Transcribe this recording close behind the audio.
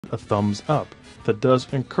a thumbs up. That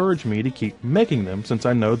does encourage me to keep making them since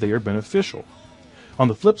I know they are beneficial. On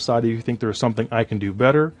the flip side, if you think there is something I can do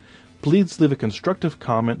better, please leave a constructive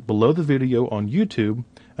comment below the video on YouTube,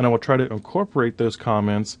 and I will try to incorporate those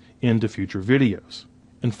comments into future videos.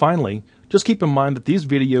 And finally, just keep in mind that these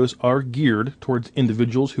videos are geared towards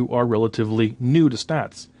individuals who are relatively new to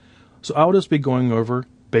stats. So I will just be going over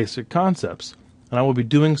basic concepts, and I will be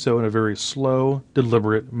doing so in a very slow,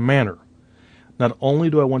 deliberate manner. Not only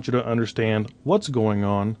do I want you to understand what's going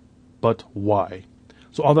on, but why.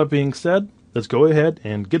 So all that being said, let's go ahead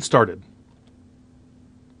and get started.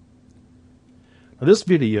 Now, this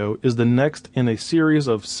video is the next in a series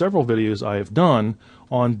of several videos I have done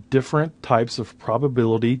on different types of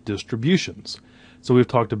probability distributions. So we've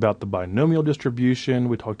talked about the binomial distribution,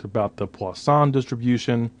 we talked about the Poisson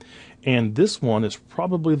distribution, and this one is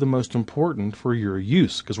probably the most important for your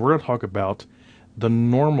use because we're going to talk about the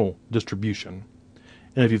normal distribution.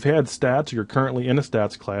 And if you've had stats or you're currently in a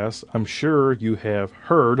stats class, I'm sure you have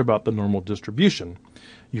heard about the normal distribution.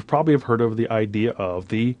 You probably have heard of the idea of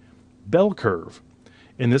the bell curve.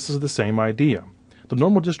 And this is the same idea. The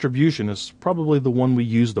normal distribution is probably the one we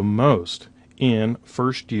use the most in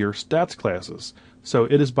first year stats classes. So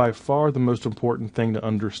it is by far the most important thing to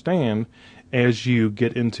understand as you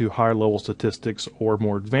get into higher level statistics or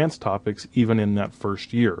more advanced topics even in that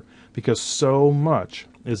first year, because so much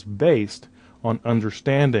is based on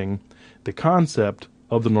understanding the concept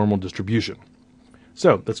of the normal distribution.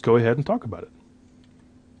 So let's go ahead and talk about it.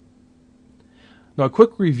 Now, a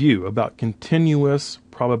quick review about continuous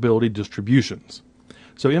probability distributions.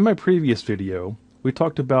 So in my previous video, we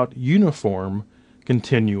talked about uniform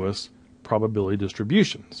continuous probability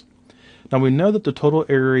distributions. Now we know that the total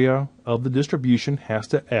area of the distribution has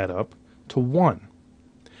to add up to 1.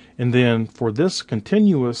 And then for this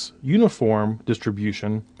continuous uniform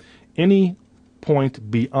distribution, any point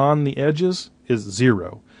beyond the edges is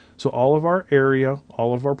 0. So all of our area,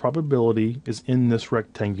 all of our probability is in this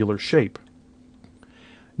rectangular shape.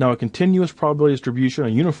 Now a continuous probability distribution, a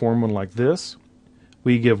uniform one like this,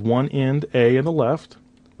 we give one end A on the left,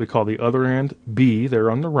 we call the other end B there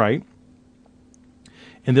on the right,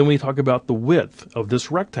 and then we talk about the width of this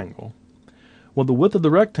rectangle. Well, the width of the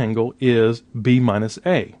rectangle is B minus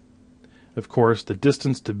A. Of course, the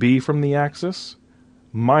distance to B from the axis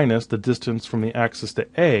minus the distance from the axis to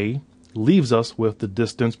A leaves us with the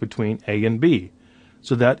distance between A and B.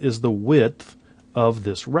 So that is the width of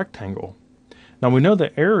this rectangle. Now we know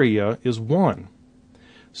the area is 1.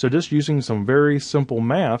 So just using some very simple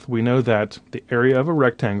math, we know that the area of a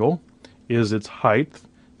rectangle is its height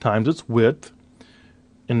times its width.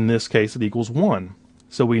 In this case, it equals 1.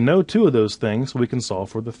 So we know 2 of those things, so we can solve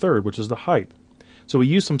for the third, which is the height. So we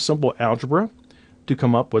use some simple algebra to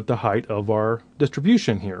come up with the height of our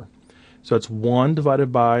distribution here. So it's 1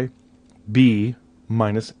 divided by B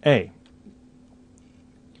minus A.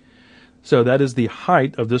 So that is the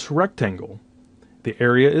height of this rectangle. The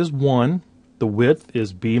area is 1, the width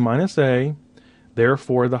is B minus A,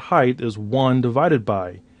 therefore the height is 1 divided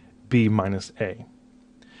by B minus A.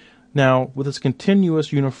 Now, with this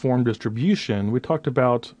continuous uniform distribution, we talked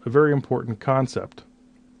about a very important concept.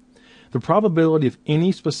 The probability of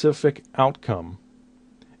any specific outcome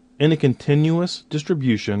in a continuous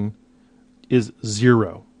distribution is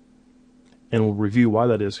 0. And we'll review why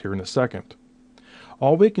that is here in a second.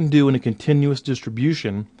 All we can do in a continuous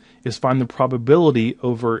distribution is find the probability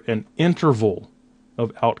over an interval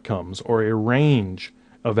of outcomes or a range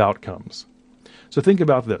of outcomes. So think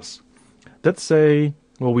about this. Let's say,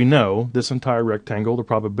 well, we know this entire rectangle, the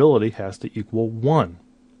probability has to equal 1.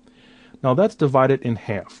 Now that's divided in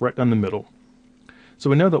half, right down the middle.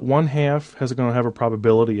 So we know that 1/2 is going to have a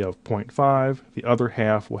probability of 0.5, the other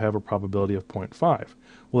half will have a probability of 0.5.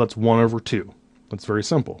 Well, that's 1 over 2. That's very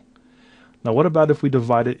simple. Now what about if we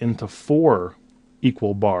divide it into 4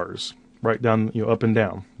 equal bars, right down, up and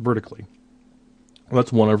down, vertically? Well,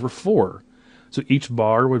 that's 1 over 4. So each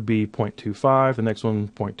bar would be 0.25, the next one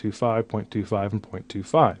 0.25, 0.25, and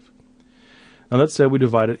 0.25. Now let's say we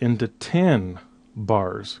divide it into 10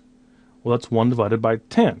 bars. Well, that's 1 divided by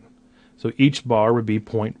 10. So each bar would be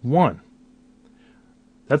 0.1.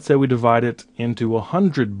 Let's say we divide it into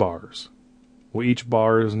 100 bars. Well, each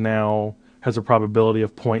bar now has a probability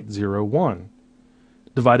of 0.01.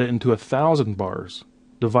 Divide it into 1,000 bars.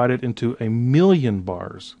 Divide it into 1,000,000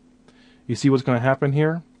 bars. You see what's going to happen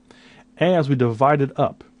here? As we divide it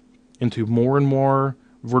up into more and more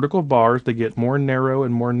vertical bars, they get more narrow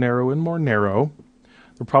and more narrow and more narrow.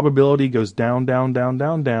 The probability goes down, down, down,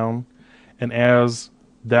 down, down. And as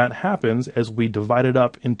that happens, as we divide it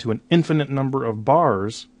up into an infinite number of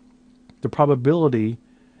bars, the probability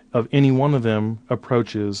of any one of them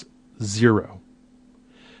approaches 0.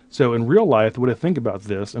 So in real life, the way to think about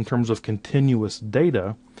this in terms of continuous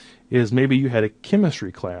data is maybe you had a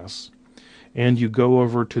chemistry class and you go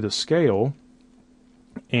over to the scale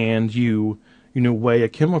and you weigh a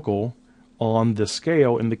chemical on the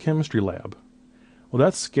scale in the chemistry lab. Well,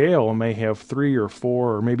 that scale may have 3 or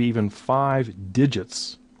 4 or maybe even 5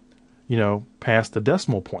 digits, past the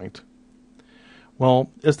decimal point.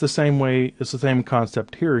 Well, it's the same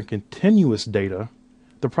concept here in continuous data.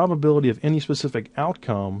 The probability of any specific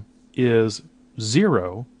outcome is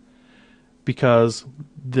 0 because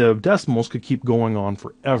the decimals could keep going on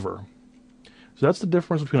forever. So that's the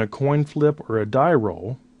difference between a coin flip or a die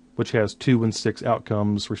roll, which has 2 and 6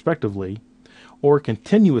 outcomes respectively, or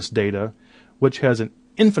continuous data, which has an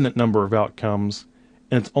infinite number of outcomes,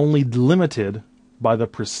 and it's only limited by the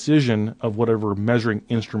precision of whatever measuring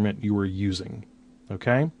instrument you are using.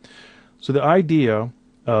 Okay? So the idea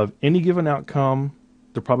of any given outcome,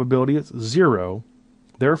 the probability is 0,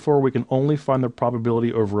 therefore we can only find the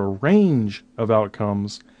probability over a range of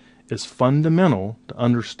outcomes, is fundamental to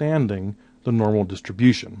understanding the normal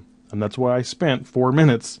distribution. And that's why I spent 4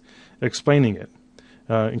 minutes explaining it,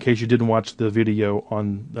 in case you didn't watch the video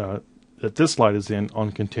on that this slide is in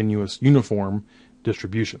on continuous uniform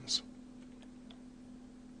distributions.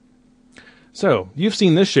 So, you've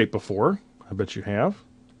seen this shape before. I bet you have.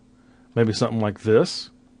 Maybe something like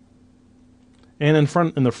this. And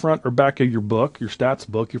in the front or back of your book, your stats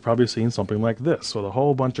book, you've probably seen something like this with a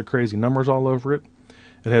whole bunch of crazy numbers all over it.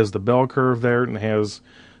 It has the bell curve there, and it has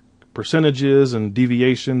percentages and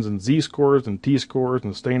deviations and z-scores and t-scores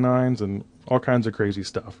and stanines and all kinds of crazy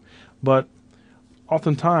stuff. But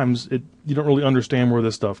oftentimes, you don't really understand where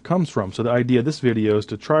this stuff comes from. So the idea of this video is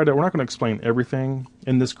to we're not going to explain everything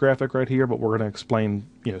in this graphic right here, but we're going to explain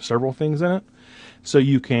several things in it so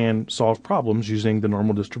you can solve problems using the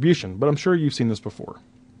normal distribution. But I'm sure you've seen this before.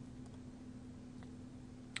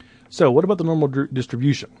 So what about the normal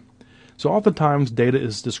distribution? So oftentimes data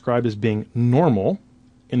is described as being normal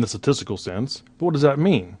in the statistical sense, but what does that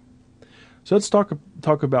mean? So let's talk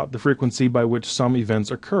about the frequency by which some events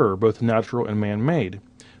occur, both natural and man-made.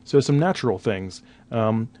 So some natural things,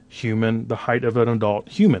 the height of an adult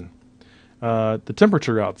human, the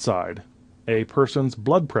temperature outside, a person's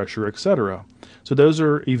blood pressure, etc. So those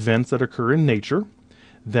are events that occur in nature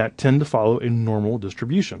that tend to follow a normal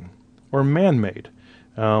distribution. Or man-made,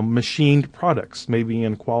 machined products, maybe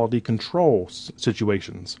in quality control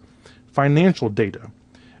situations, financial data,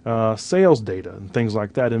 sales data, and things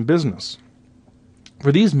like that in business.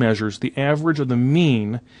 For these measures, the average or the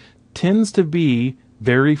mean tends to be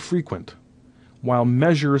very frequent, while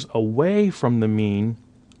measures away from the mean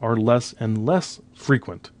are less and less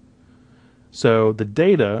frequent. So the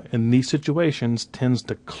data in these situations tends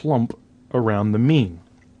to clump around the mean.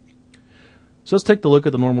 So let's take a look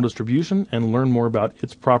at the normal distribution and learn more about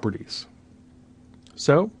its properties.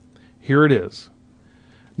 So here it is.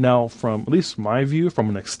 Now, from at least my view, from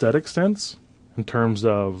an aesthetic sense, in terms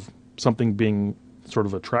of something being sort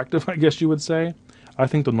of attractive, I guess you would say, I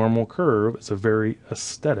think the normal curve is a very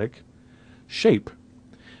aesthetic shape.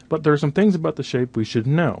 But there are some things about the shape we should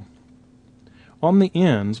know. On the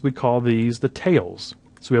ends, we call these the tails.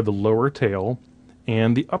 So we have the lower tail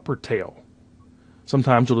and the upper tail.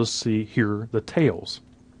 Sometimes you'll just see here the tails.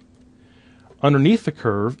 Underneath the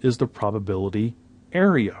curve is the probability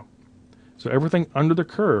area. So everything under the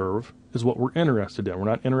curve is what we're interested in. We're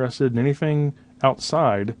not interested in anything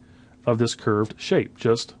outside of this curved shape,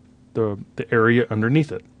 just the area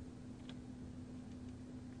underneath it.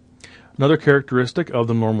 Another characteristic of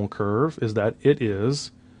the normal curve is that it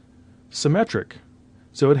is symmetric.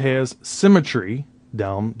 So it has symmetry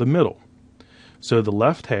down the middle. So the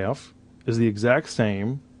left half is the exact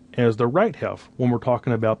same as the right half when we're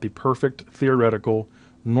talking about the perfect theoretical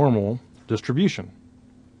normal distribution.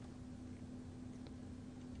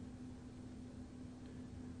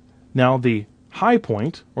 Now the high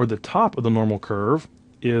point, or the top of the normal curve,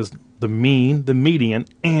 is the mean, the median,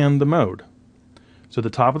 and the mode. So the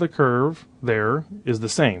top of the curve there is the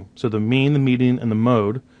same. So the mean, the median, and the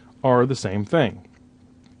mode are the same thing.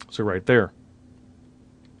 So right there.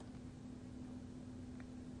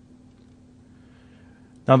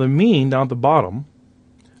 Now the mean down at the bottom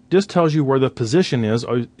just tells you where the position is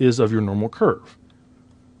of your normal curve.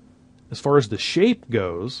 As far as the shape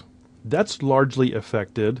goes, that's largely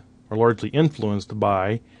affected or largely influenced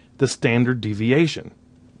by the standard deviation.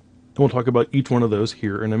 And we'll talk about each one of those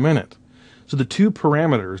here in a minute. So the two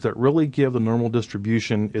parameters that really give the normal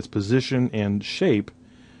distribution its position and shape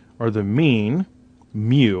are the mean,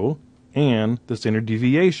 mu, and the standard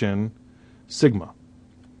deviation, sigma.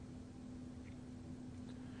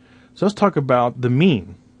 So let's talk about the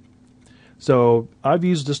mean. So I've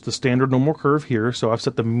used just the standard normal curve here, so I've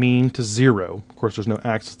set the mean to 0. Of course, there's no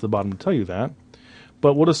axis at the bottom to tell you that.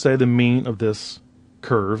 But we'll just say the mean of this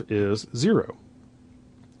curve is 0.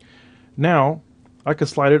 Now, I could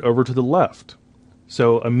slide it over to the left.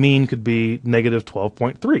 So a mean could be negative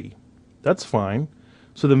 12.3. That's fine.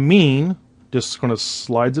 So the mean just kind of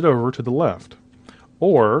slides it over to the left.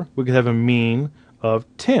 Or we could have a mean of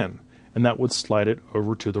 10, and that would slide it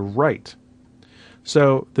over to the right.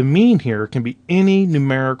 So the mean here can be any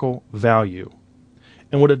numerical value.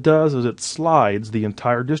 And what it does is it slides the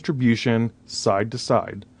entire distribution side to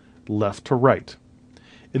side, left to right.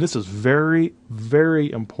 And this is very,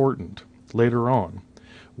 very important later on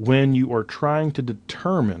when you are trying to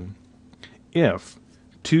determine if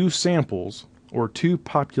two samples or two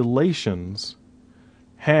populations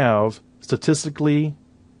have statistically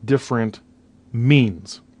different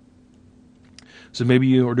means. So maybe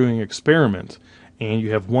you are doing an experiment and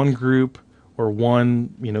you have one group or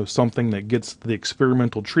one, something that gets the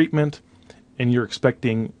experimental treatment and you're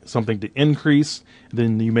expecting something to increase.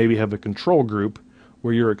 Then you maybe have a control group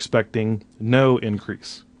where you're expecting no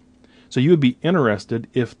increase. So you would be interested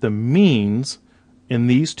if the means in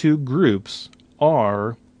these two groups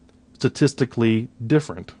are statistically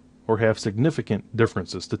different or have significant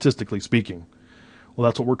differences, statistically speaking. Well,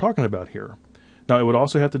 that's what we're talking about here. Now, it would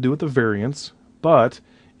also have to do with the variance, but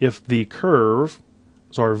if the curves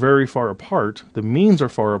are very far apart, the means are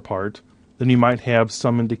far apart, then you might have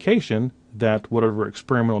some indication that whatever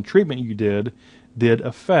experimental treatment you did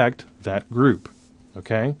affect that group.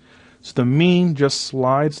 Okay? So the mean just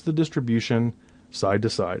slides the distribution side to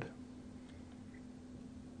side.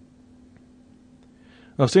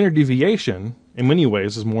 Now, standard deviation, in many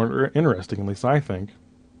ways, is more interesting, at least I think.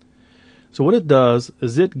 So what it does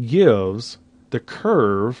is it gives the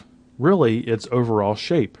curve really its overall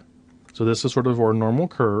shape. So this is sort of our normal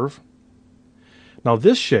curve. Now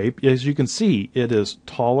this shape, as you can see, it is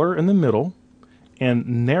taller in the middle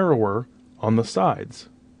and narrower on the sides.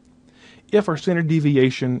 If our standard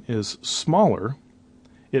deviation is smaller,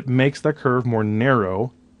 it makes that curve more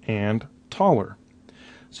narrow and taller.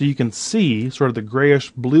 So you can see sort of the grayish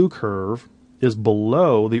blue curve is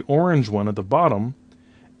below the orange one at the bottom,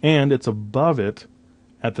 and it's above it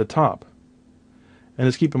at the top. And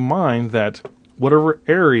just keep in mind that whatever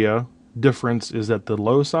area difference is at the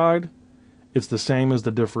low side, it's the same as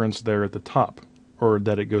the difference there at the top, or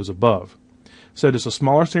that it goes above. So just a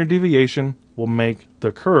smaller standard deviation will make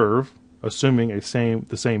the curve, assuming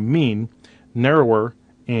the same mean, narrower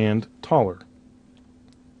and taller.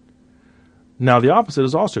 Now the opposite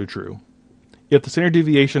is also true. If the standard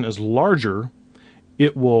deviation is larger,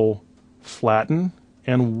 it will flatten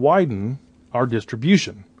and widen our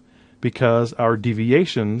distribution because our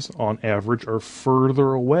deviations on average are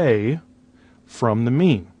further away from the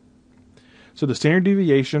mean. So the standard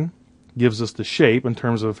deviation gives us the shape in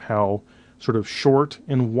terms of how sort of short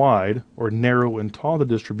and wide or narrow and tall the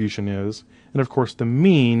distribution is, and of course the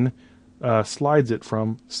mean slides it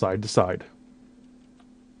from side to side.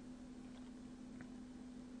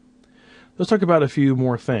 Let's talk about a few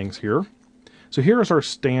more things here. So here is our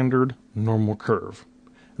standard normal curve.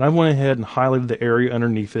 And I went ahead and highlighted the area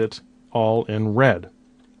underneath it all in red.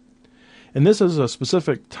 And this is a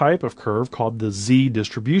specific type of curve called the Z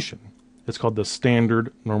distribution. It's called the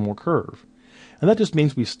standard normal curve. And that just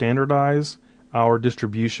means we standardize our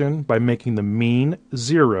distribution by making the mean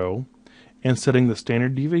 0 and setting the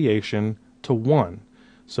standard deviation to 1.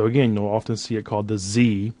 So again, you'll often see it called the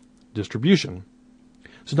Z distribution.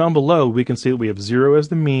 So down below, we can see that we have 0 as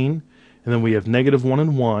the mean, and then we have negative 1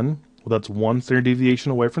 and 1. Well, that's 1 standard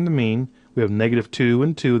deviation away from the mean. We have negative 2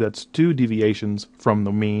 and 2. That's 2 deviations from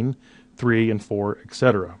the mean, 3 and 4,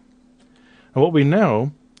 etc. And what we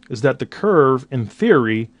know is that the curve, in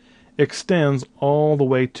theory, extends all the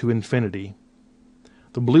way to infinity.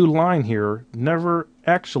 The blue line here never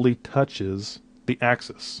actually touches the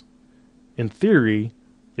axis. In theory,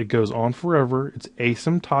 it goes on forever. It's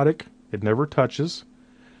asymptotic. It never touches.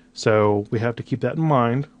 So we have to keep that in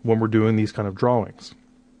mind when we're doing these kind of drawings.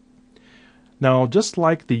 Now, just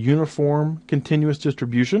like the uniform continuous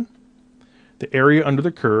distribution, the area under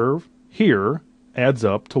the curve here adds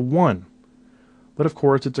up to 1. But of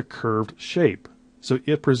course, it's a curved shape, so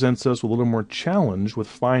it presents us with a little more challenge with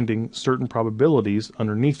finding certain probabilities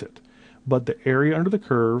underneath it. But the area under the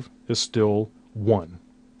curve is still 1.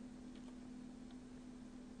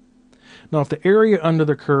 Now, if the area under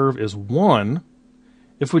the curve is 1,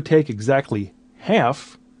 if we take exactly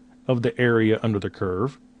half of the area under the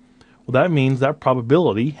curve, well, that means that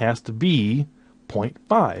probability has to be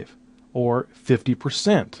 0.5, or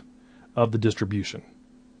 50% of the distribution.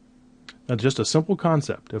 That's just a simple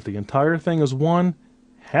concept. If the entire thing is 1,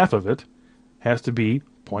 half of it has to be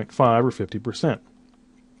 0.5 or 50%.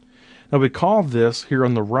 Now we call this here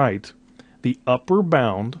on the right the upper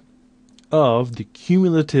bound of the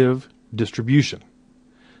cumulative distribution.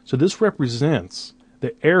 So this represents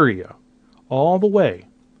the area all the way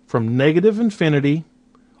from negative infinity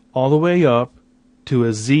all the way up to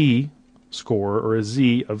a z-score or a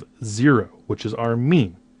z of 0, which is our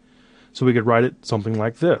mean. So we could write it something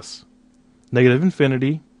like this. Negative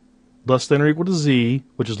infinity less than or equal to z,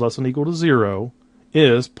 which is less than or equal to 0,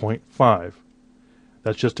 is 0.5.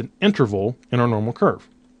 That's just an interval in our normal curve.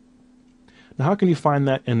 Now how can you find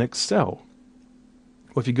that in Excel?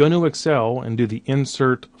 Well, if you go into Excel and do the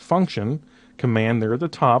insert function command there at the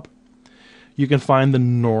top, you can find the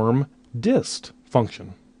norm dist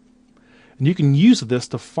function. And you can use this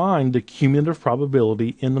to find the cumulative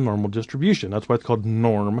probability in the normal distribution. That's why it's called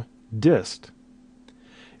norm dist.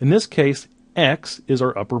 In this case, x is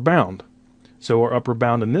our upper bound. So our upper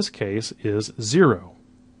bound in this case is 0.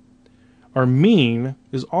 Our mean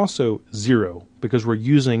is also 0 because we're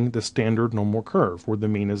using the standard normal curve where the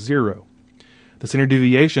mean is 0. The standard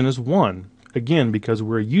deviation is 1, again because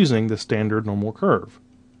we're using the standard normal curve.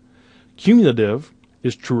 Cumulative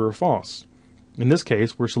is true or false. In this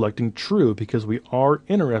case, we're selecting true because we are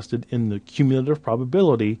interested in the cumulative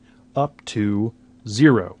probability up to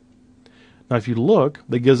 0. Now if you look,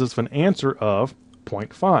 that gives us an answer of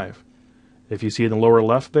 0.5. If you see in the lower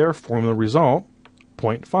left there, formula result,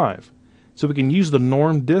 0.5. So we can use the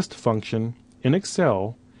norm dist function in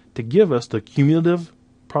Excel to give us the cumulative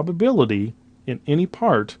probability in any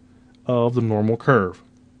part of the normal curve.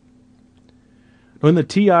 Now in the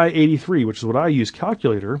TI-83, which is what I use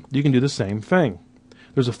calculator, you can do the same thing.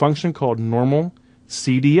 There's a function called normal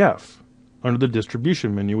CDF under the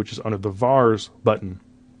distribution menu, which is under the vars button.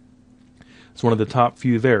 It's one of the top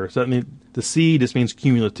few there. So that means the C just means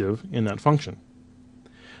cumulative in that function.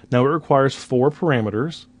 Now it requires 4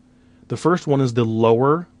 parameters. The first one is the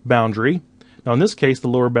lower boundary. Now in this case, the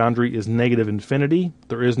lower boundary is negative infinity.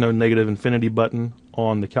 There is no negative infinity button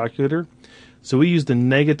on the calculator. So we use the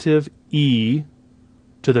negative e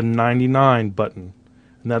to the 99 button.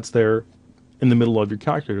 And that's there in the middle of your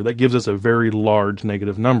calculator. That gives us a very large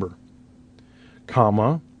negative number.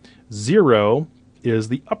 Comma, 0 is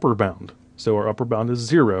the upper bound. So our upper bound is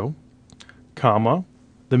 0, comma,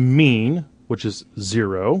 the mean, which is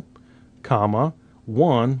 0, comma,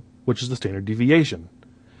 1, which is the standard deviation.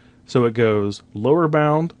 So it goes lower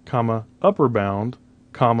bound, comma, upper bound,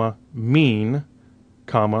 comma, mean,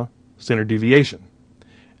 comma, standard deviation.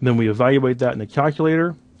 And then we evaluate that in the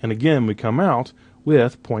calculator, and again we come out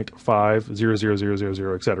with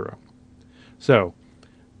 0.50000, etc. So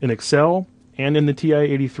in Excel and in the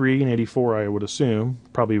TI-83 and 84, I would assume,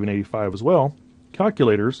 probably even 85 as well,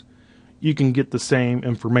 calculators, you can get the same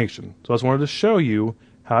information. So I just wanted to show you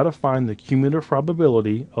how to find the cumulative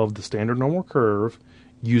probability of the standard normal curve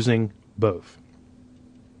using both.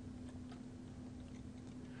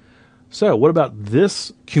 So what about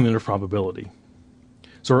this cumulative probability?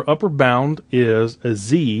 So our upper bound is a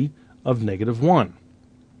z of negative 1.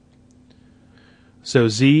 So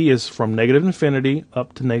z is from negative infinity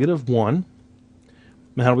up to negative 1.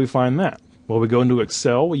 And how do we find that? Well, we go into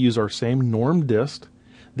Excel, we use our same norm dist.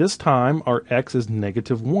 This time our x is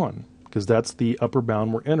negative 1 because that's the upper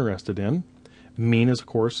bound we're interested in. Mean is, of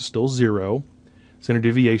course, still 0. Standard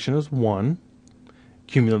deviation is 1.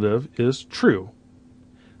 Cumulative is true.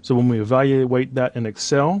 So when we evaluate that in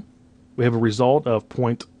Excel, we have a result of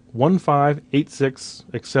 0.1586,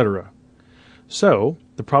 etc. So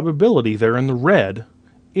the probability there in the red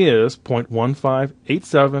is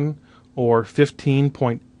 0.1587 or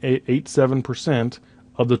 15.87%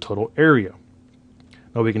 of the total area.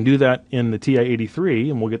 Now we can do that in the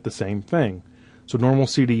TI-83 and we'll get the same thing. So normal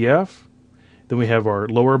CDF, then we have our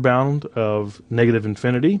lower bound of negative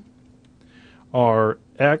infinity. Our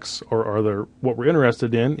x, or what we're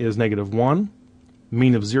interested in, is negative 1,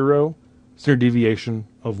 mean of 0, standard deviation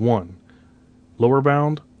of 1. Lower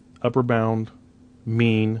bound, upper bound,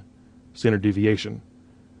 mean, standard deviation.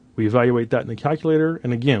 We evaluate that in the calculator,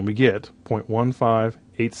 and again, we get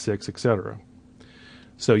 0.1586, etc.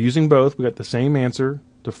 So using both, we got the same answer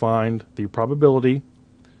to find the probability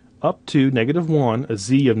up to negative 1, a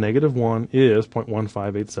z of negative 1 is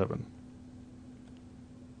 0.1587.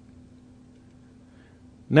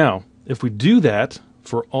 Now, if we do that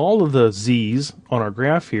for all of the z's on our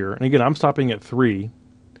graph here, and again, I'm stopping at 3,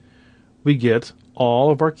 we get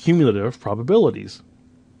all of our cumulative probabilities.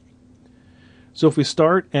 So if we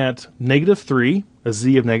start at negative 3, a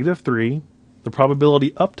z of negative 3, the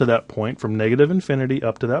probability up to that point, from negative infinity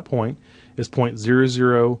up to that point, is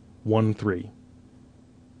 0.00 0.3413.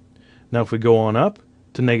 Now if we go on up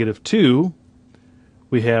to -2,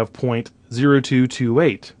 we have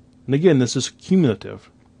 0.0228. And again, this is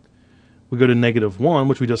cumulative. We go to -1,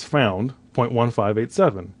 which we just found,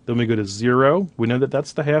 0.1587. Then we go to 0. We know that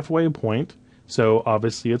that's the halfway point, so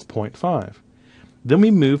obviously it's 0.5. Then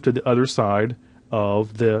we move to the other side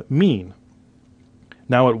of the mean.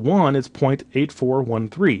 Now at 1, it's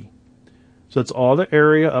 0.8413. So that's all the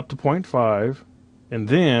area up to 0.5, and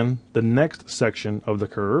then the next section of the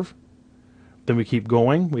curve. Then we keep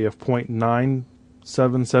going. We have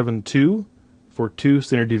 0.9772 for 2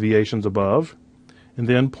 standard deviations above, and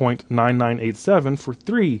then 0.9987 for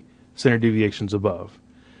 3 standard deviations above.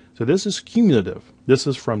 So this is cumulative. This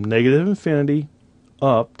is from negative infinity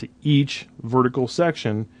up to each vertical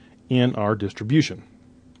section in our distribution.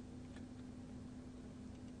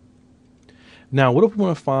 Now, what if we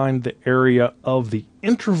want to find the area of the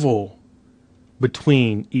interval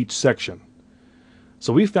between each section?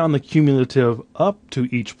 So we found the cumulative up to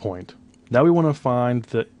each point. Now we want to find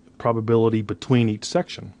the probability between each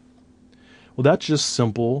section. Well, that's just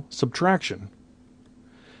simple subtraction.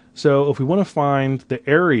 So if we want to find the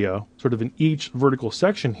area sort of in each vertical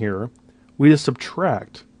section here, we just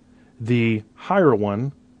subtract the higher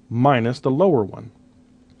one minus the lower one.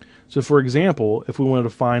 So for example, if we wanted to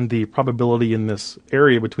find the probability in this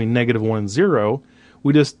area between -1 and 0,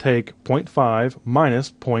 we just take 0.5 minus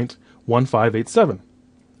 0.1587,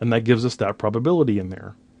 and that gives us that probability in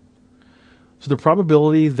there. So the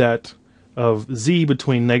probability that of z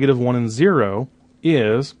between -1 and 0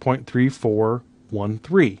 is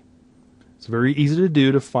 0.3413. It's very easy to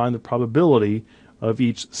do to find the probability of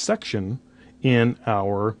each section in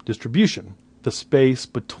our distribution, the space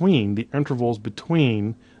between, the intervals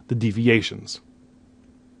between the deviations.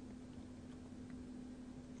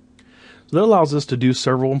 So that allows us to do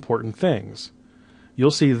several important things.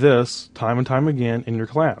 You'll see this time and time again in your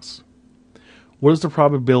class. What is the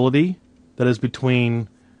probability that is between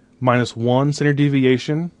 -1 standard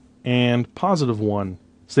deviation and +1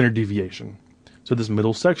 standard deviation? So this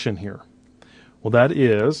middle section here. Well, that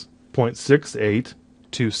is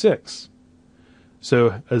 0.6826.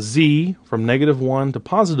 So a z from -1 to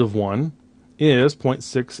 +1 is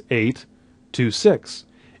 0.6826.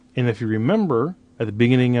 And if you remember, at the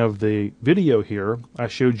beginning of the video here, I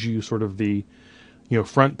showed you sort of the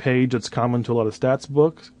front page that's common to a lot of stats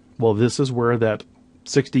books. Well, this is where that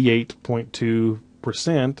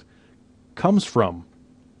 68.2% comes from.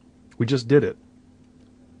 We just did it.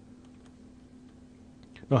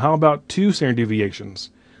 Now, how about 2 standard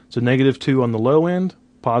deviations? So -2 on the low end,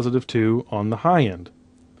 +2 on the high end.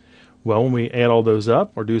 Well, when we add all those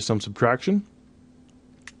up or do some subtraction,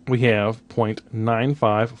 we have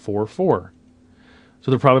 0.9544.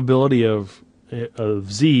 So the probability of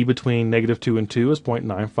z between -2 and 2 is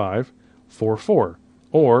 0.9544,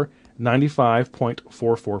 or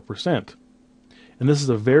 95.44%. And this is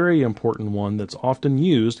a very important one that's often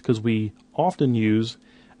used because we often use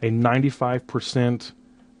a 95%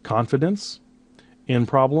 confidence in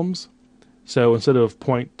problems. So instead of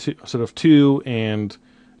 2 and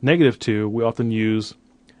 -2, we often use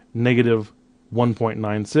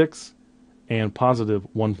 -1.96 and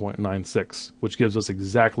 +1.96, which gives us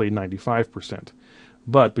exactly 95%.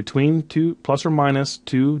 But between plus or minus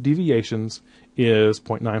 2 deviations is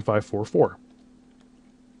 0.9544.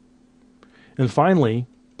 And finally,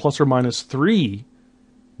 plus or minus 3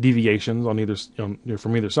 deviations on either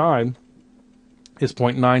from either side is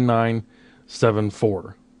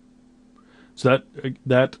 0.9974. So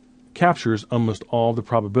that captures almost all the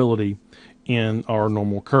probability in our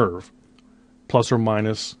normal curve, plus or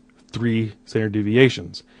minus 3 standard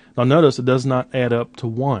deviations. Now notice it does not add up to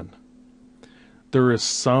 1. There is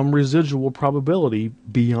some residual probability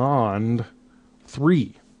beyond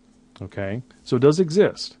 3. Okay, so it does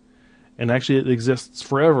exist, and actually it exists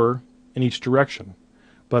forever in each direction.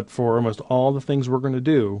 But for almost all the things we're going to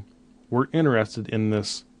do, we're interested in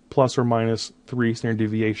this plus or minus 3 standard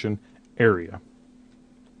deviation area.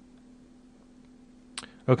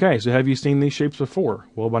 Okay, so have you seen these shapes before?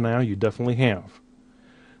 Well, by now you definitely have.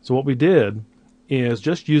 So what we did is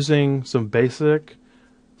just using some basic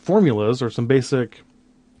formulas or some basic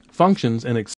functions in Excel.